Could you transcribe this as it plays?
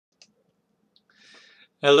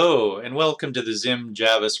Hello and welcome to the ZIM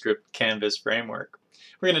JavaScript Canvas framework.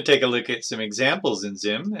 We're going to take a look at some examples in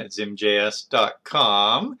ZIM at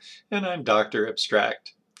zimjs.com, and I'm Dr.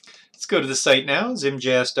 Abstract. Let's go to the site now,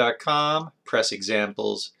 zimjs.com, press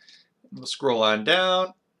examples. We'll scroll on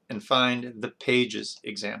down and find the pages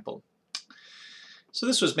example. So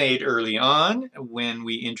this was made early on when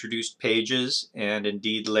we introduced pages and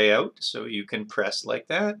indeed layout. So you can press like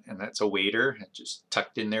that, and that's a waiter just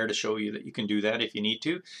tucked in there to show you that you can do that if you need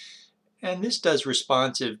to. And this does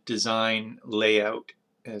responsive design layout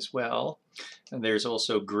as well. And there's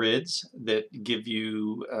also grids that give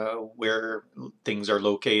you where things are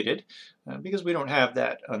located because we don't have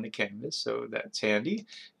that on the canvas, so that's handy.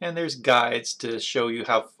 And there's guides to show you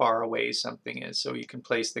how far away something is. So you can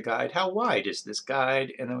place the guide. How wide is this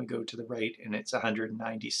guide? And then we go to the right and it's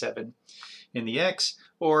 197 in the X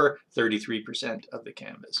or 33% of the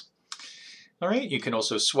canvas. All right, you can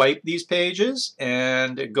also swipe these pages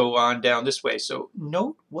and go on down this way. So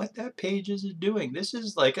note what that page is doing. This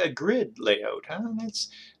is like a grid layout. That's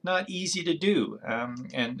not easy to do.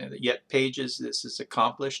 And yet pages, this is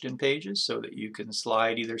accomplished in pages so that you can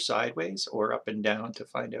slide either sideways or up and down to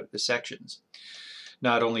find out the sections.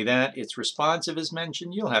 Not only that, it's responsive as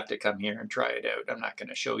mentioned. You'll have to come here and try it out. I'm not going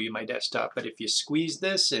to show you my desktop, but if you squeeze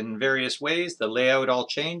this in various ways, the layout all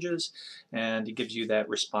changes and it gives you that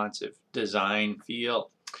responsive design feel.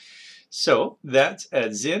 So that's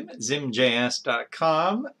at ZIM,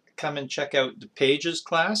 zimjs.com. Come and check out the Pages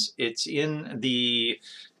class. It's in the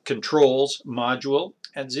Controls module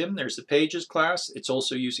at ZIM. There's the Pages class. It's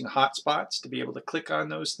also using hotspots to be able to click on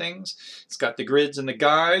those things. It's got the grids and the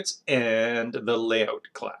guides and the layout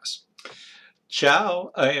class.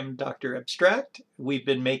 Ciao, I am Dr. Abstract. We've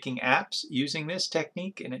been making apps using this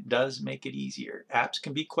technique and it does make it easier. Apps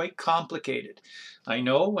can be quite complicated. I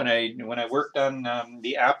know when I worked on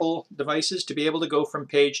the Apple devices, to be able to go from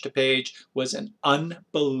page to page was an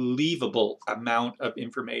unbelievable amount of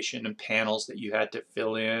information and panels that you had to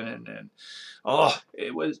fill in, and oh,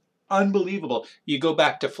 it was unbelievable. You go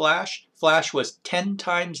back to Flash, Flash was 10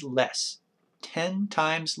 times less. 10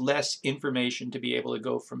 times less information to be able to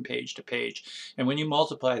go from page to page. And when you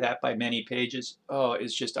multiply that by many pages, oh,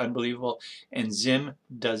 it's just unbelievable. And ZIM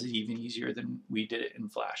does it even easier than we did it in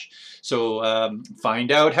Flash. So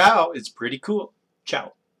find out how. It's pretty cool.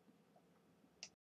 Ciao.